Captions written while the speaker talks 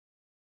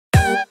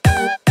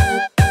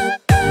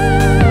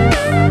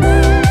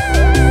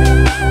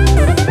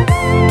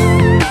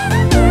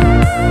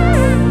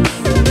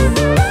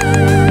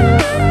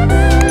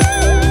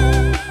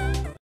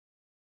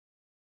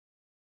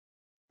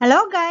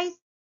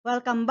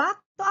Welcome back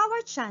to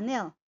our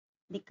channel,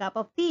 The Cup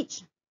of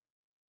Teach.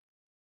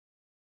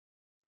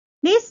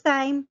 This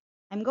time,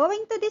 I'm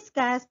going to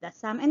discuss the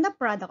sum and the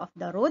product of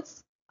the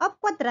roots of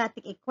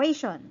quadratic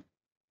equation.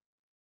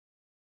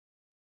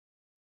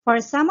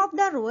 For sum of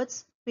the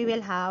roots, we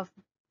will have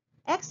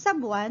x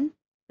sub 1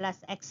 plus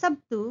x sub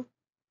 2,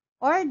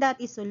 or that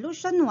is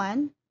solution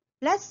 1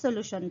 plus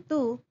solution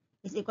 2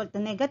 is equal to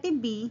negative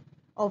b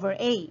over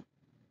a.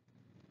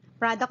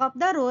 Product of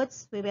the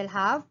roots, we will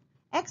have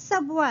x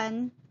sub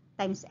 1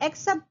 times x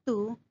sub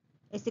 2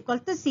 is equal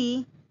to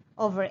c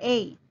over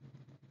a.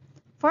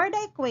 For the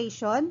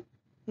equation,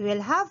 we will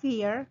have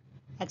here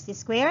x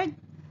squared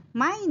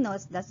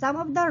minus the sum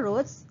of the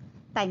roots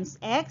times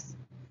x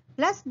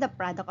plus the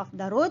product of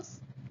the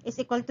roots is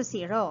equal to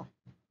 0.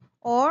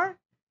 Or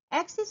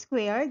x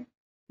squared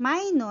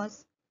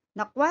minus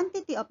the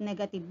quantity of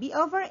negative b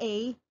over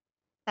a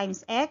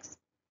times x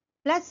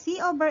plus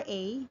c over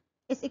a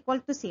is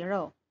equal to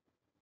 0.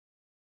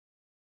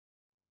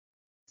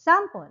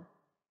 Sample.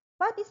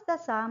 What is the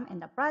sum and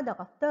the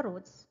product of the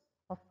roots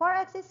of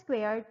 4x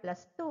squared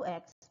plus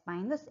 2x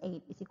minus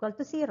 8 is equal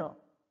to 0?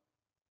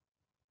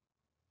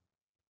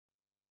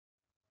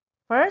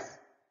 First,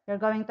 you're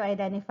going to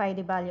identify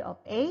the value of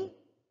a,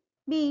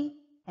 b,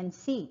 and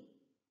c.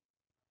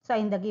 So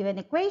in the given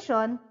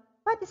equation,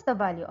 what is the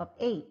value of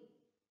a?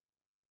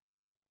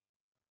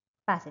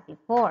 Positive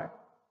 4.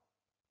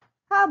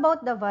 How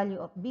about the value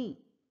of b?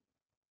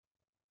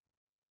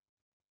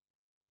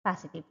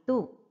 Positive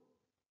 2.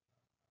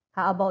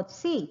 How about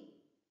c?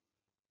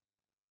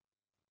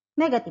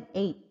 Negative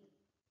 8.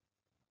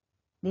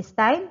 This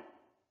time,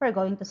 we're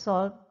going to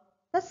solve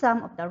the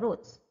sum of the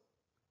roots,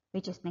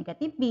 which is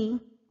negative b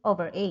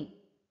over a.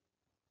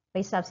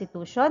 By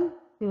substitution,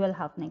 we will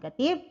have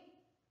negative,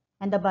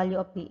 and the value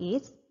of b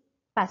is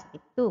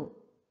positive 2,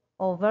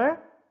 over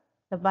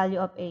the value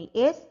of a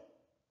is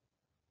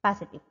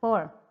positive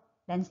 4.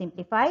 Then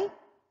simplify,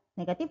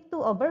 negative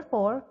 2 over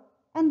 4,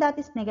 and that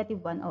is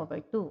negative 1 over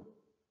 2.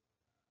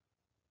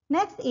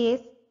 Next is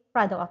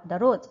product of the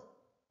roots.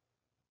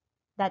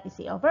 That is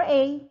c over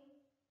a.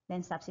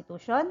 Then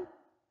substitution.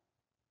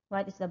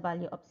 What is the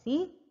value of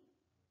c?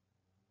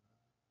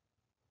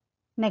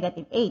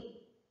 Negative 8.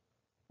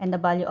 And the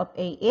value of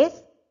a is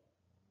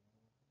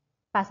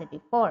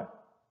positive 4.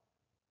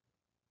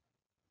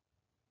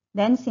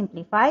 Then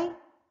simplify.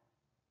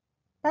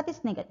 That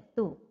is negative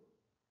 2.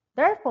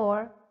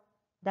 Therefore,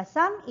 the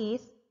sum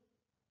is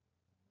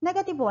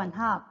negative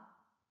 1/2.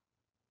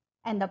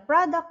 And the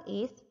product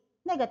is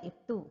negative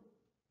 2.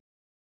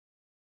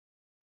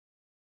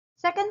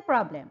 Second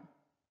problem.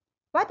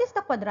 What is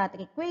the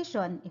quadratic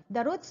equation if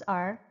the roots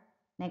are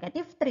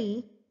negative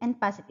 3 and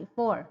positive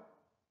 4?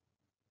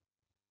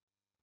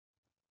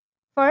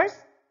 First,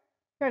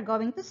 you're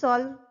going to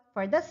solve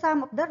for the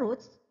sum of the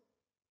roots,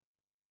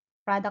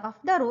 product of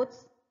the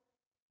roots,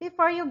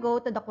 before you go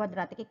to the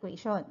quadratic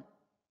equation.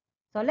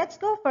 So let's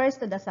go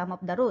first to the sum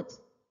of the roots.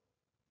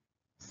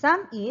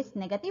 Sum is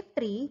negative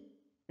 3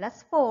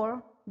 plus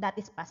 4, that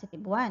is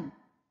positive 1.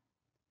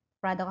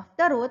 Product of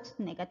the roots,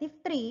 negative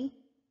 3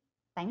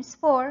 times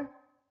 4,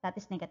 that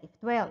is negative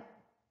 12.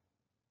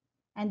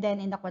 And then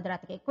in the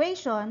quadratic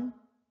equation,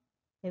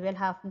 we will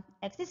have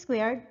x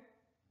squared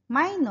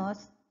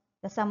minus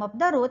the sum of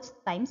the roots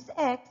times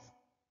x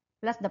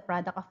plus the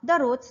product of the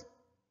roots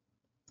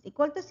is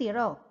equal to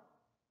 0.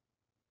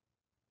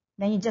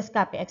 Then you just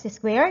copy x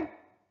squared,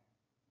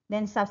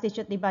 then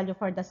substitute the value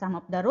for the sum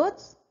of the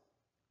roots,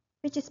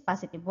 which is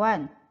positive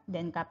 1.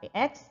 Then copy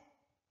x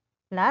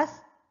plus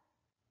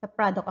the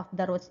product of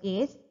the roots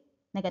is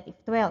negative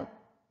 12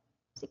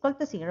 is equal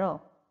to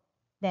 0.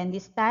 Then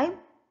this time,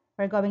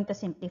 we're going to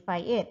simplify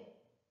it.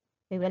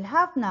 We will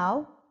have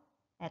now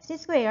x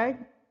squared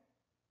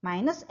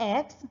minus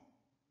x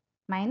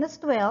minus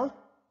 12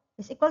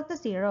 is equal to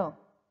 0.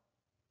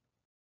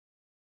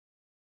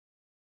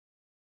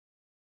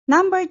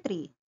 Number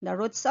 3. The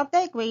roots of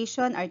the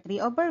equation are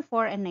 3 over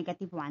 4 and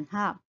negative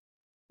 1/2.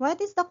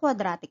 What is the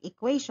quadratic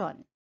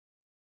equation?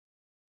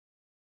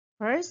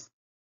 First,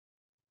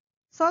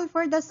 solve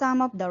for the sum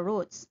of the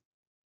roots,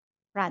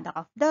 product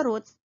of the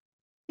roots,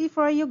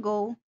 before you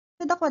go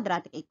to the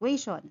quadratic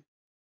equation.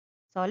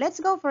 So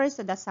let's go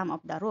first to the sum of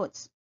the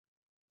roots.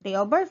 3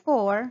 over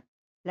 4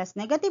 plus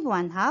negative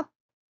 1/2.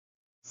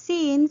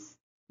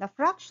 Since the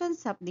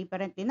fractions have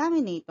different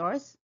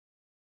denominators,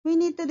 we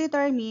need to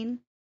determine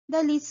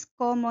the least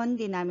common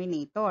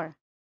denominator.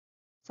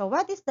 So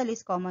what is the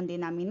least common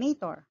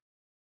denominator?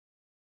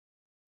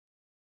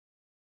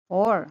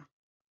 4.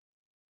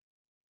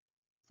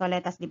 So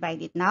let us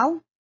divide it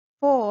now.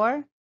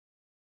 4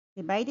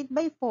 divided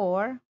by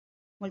 4,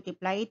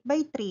 multiply it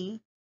by 3,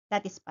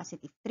 that is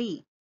positive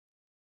 3.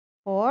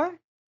 4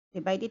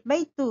 divided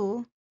by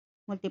 2,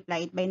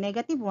 multiply it by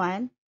negative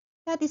 1,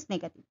 that is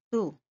negative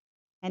 2.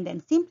 And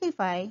then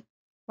simplify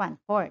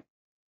 1/4.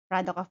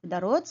 Product of the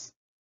roots,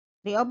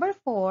 3 over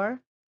 4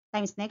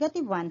 times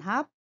negative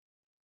 1/2.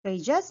 So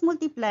you just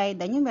multiply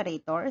the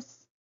numerators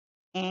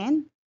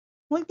and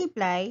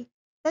multiply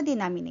the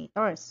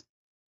denominators.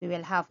 We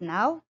will have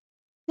now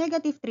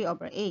negative 3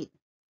 over 8.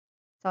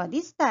 So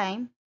this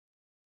time,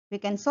 we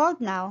can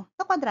solve now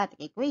the quadratic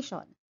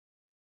equation.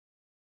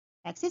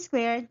 X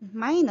squared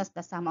minus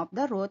the sum of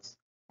the roots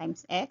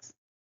times x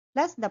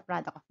plus the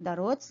product of the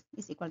roots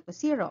is equal to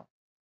 0.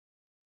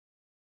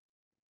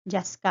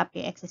 Just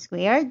copy x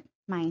squared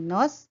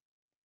minus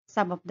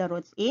sum of the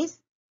roots is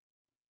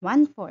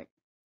 1/4.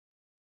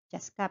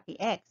 Just copy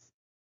x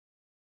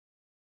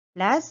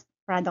plus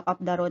product of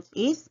the roots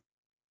is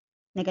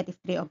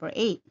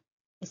 -3/8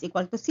 is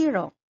equal to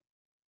 0.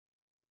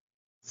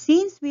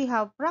 Since we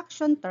have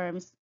fraction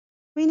terms,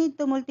 we need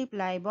to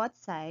multiply both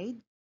sides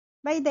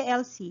by the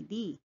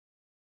LCD.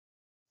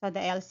 So the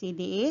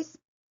LCD is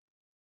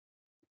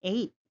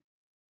 8.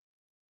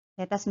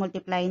 Let us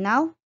multiply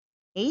now.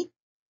 8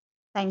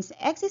 times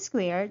x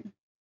squared,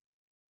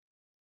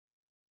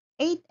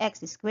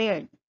 8x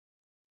squared.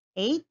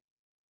 8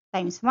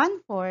 times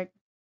 1/4,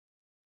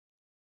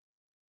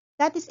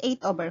 that is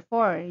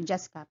 8/4.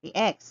 Just copy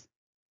x.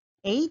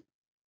 8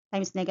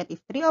 times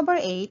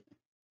 -3/8,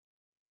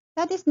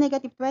 that is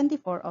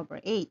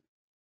 -24/8.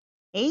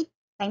 8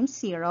 times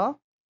 0,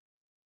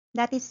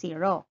 that is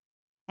 0.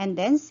 And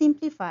then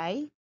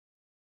simplify.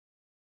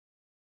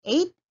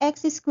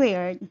 8x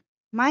squared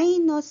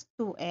minus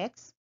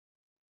 2x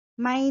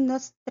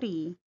minus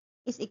 3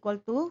 is equal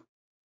to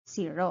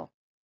 0.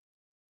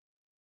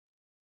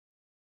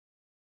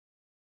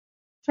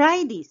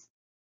 Try this.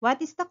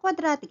 What is the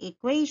quadratic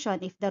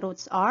equation if the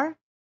roots are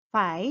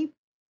 5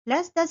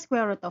 plus the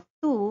square root of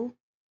 2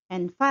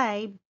 and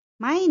 5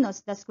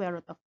 minus the square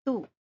root of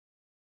 2?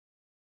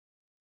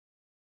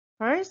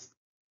 First,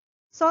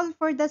 solve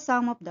for the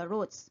sum of the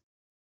roots.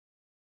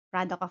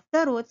 Product of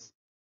the roots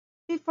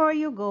before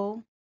you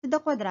go to the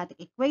quadratic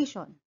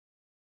equation.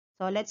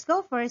 So let's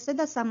go first to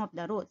the sum of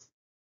the roots.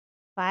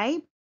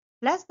 5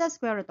 plus the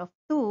square root of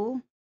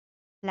 2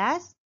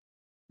 plus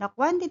the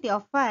quantity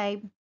of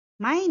 5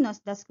 minus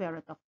the square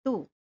root of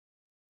 2.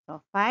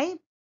 So 5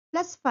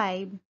 plus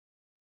 5,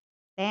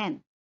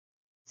 10.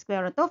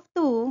 Square root of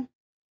 2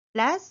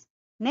 plus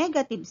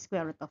negative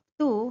square root of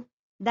 2,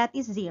 that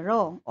is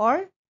 0,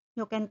 or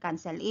you can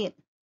cancel it.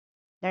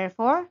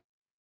 Therefore,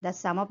 the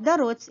sum of the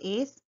roots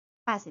is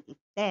positive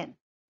 10.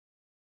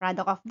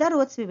 Product of the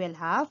roots, we will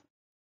have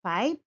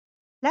 5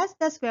 plus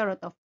the square root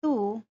of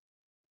 2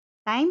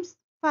 times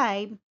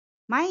 5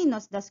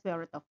 minus the square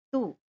root of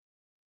 2.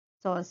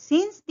 So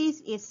since this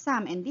is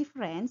sum and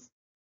difference,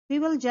 we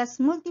will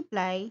just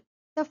multiply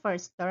the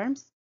first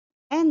terms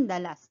and the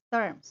last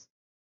terms.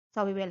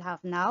 So we will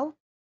have now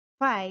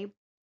 5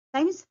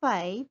 times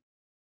 5,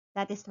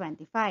 that is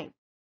 25.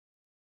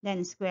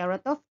 Then square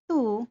root of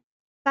 2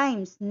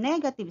 times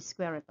negative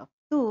square root of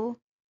 2,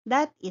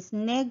 that is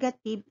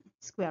negative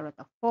square root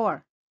of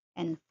 4.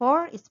 And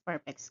 4 is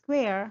perfect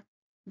square.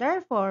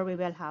 Therefore, we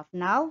will have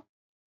now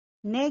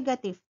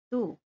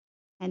 -2.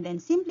 And then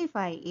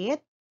simplify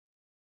it,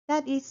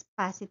 that is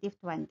positive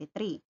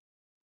 23.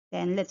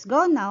 Then let's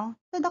go now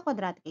to the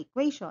quadratic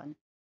equation.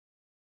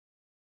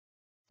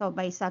 So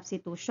by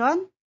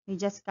substitution, we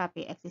just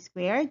copy x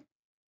squared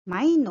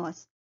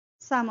minus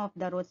sum of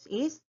the roots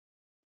is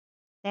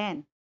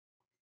 10.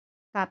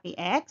 Copy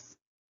x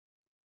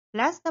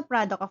plus the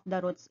product of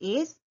the roots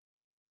is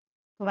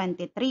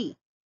 23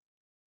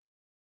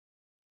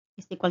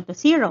 is equal to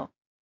 0.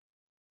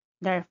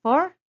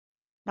 Therefore,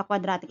 the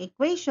quadratic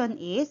equation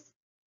is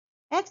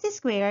x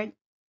squared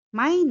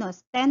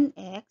minus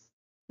 10x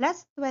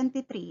plus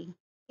 23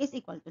 is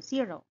equal to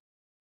 0.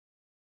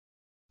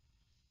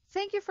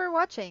 Thank you for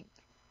watching.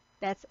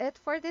 That's it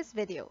for this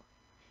video.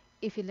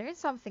 If you learned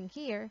something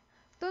here,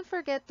 don't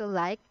forget to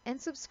like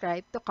and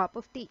subscribe to Cup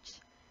of Teach.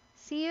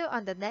 See you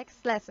on the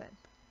next lesson.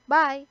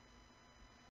 Bye!